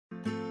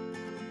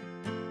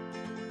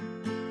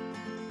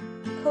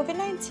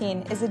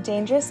COVID-19 is a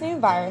dangerous new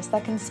virus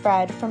that can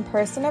spread from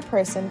person to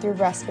person through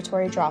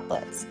respiratory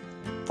droplets.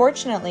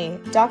 Fortunately,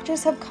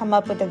 doctors have come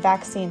up with a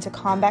vaccine to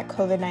combat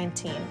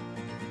COVID-19.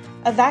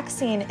 A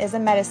vaccine is a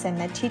medicine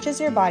that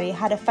teaches your body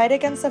how to fight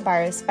against the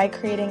virus by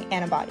creating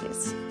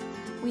antibodies.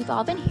 We've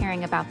all been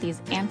hearing about these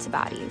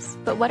antibodies,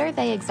 but what are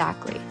they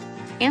exactly?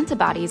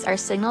 Antibodies are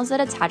signals that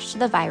attach to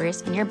the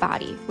virus in your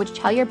body, which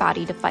tell your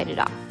body to fight it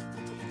off.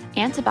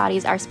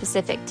 Antibodies are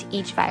specific to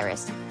each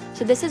virus,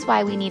 so this is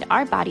why we need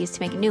our bodies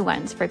to make new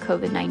ones for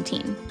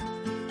COVID-19.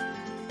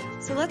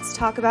 So let's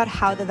talk about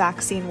how the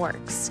vaccine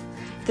works.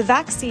 The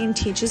vaccine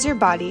teaches your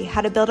body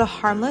how to build a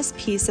harmless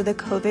piece of the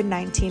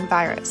COVID-19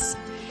 virus.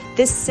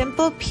 This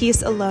simple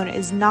piece alone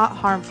is not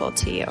harmful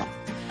to you.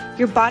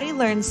 Your body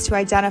learns to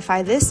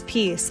identify this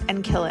piece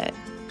and kill it.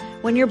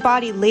 When your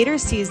body later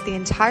sees the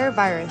entire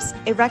virus,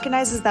 it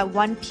recognizes that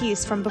one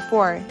piece from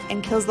before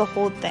and kills the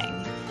whole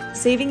thing,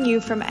 saving you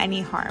from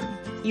any harm.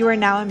 You are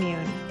now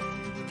immune.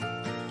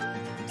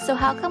 So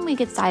how come we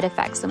get side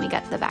effects when we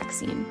get the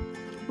vaccine?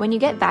 When you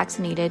get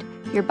vaccinated,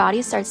 your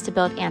body starts to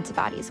build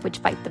antibodies which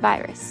fight the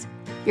virus.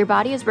 Your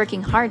body is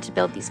working hard to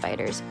build these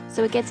fighters,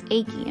 so it gets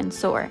achy and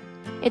sore.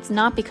 It's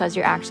not because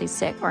you're actually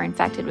sick or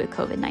infected with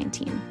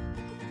COVID-19.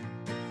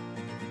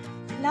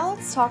 Now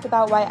let's talk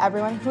about why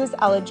everyone who is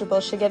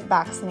eligible should get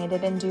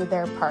vaccinated and do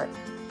their part.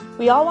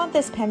 We all want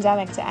this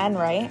pandemic to end,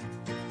 right?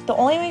 The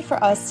only way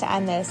for us to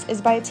end this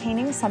is by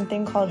attaining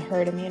something called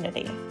herd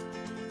immunity.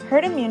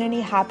 Herd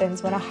immunity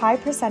happens when a high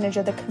percentage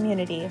of the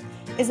community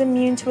is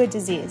immune to a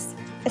disease,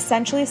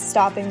 essentially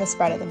stopping the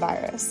spread of the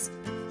virus.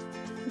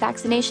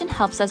 Vaccination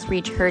helps us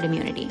reach herd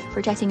immunity,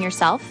 protecting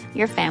yourself,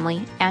 your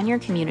family, and your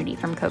community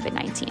from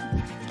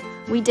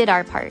COVID-19. We did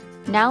our part.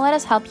 Now let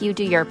us help you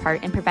do your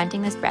part in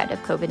preventing the spread of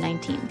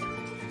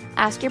COVID-19.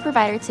 Ask your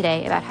provider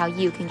today about how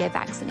you can get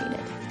vaccinated.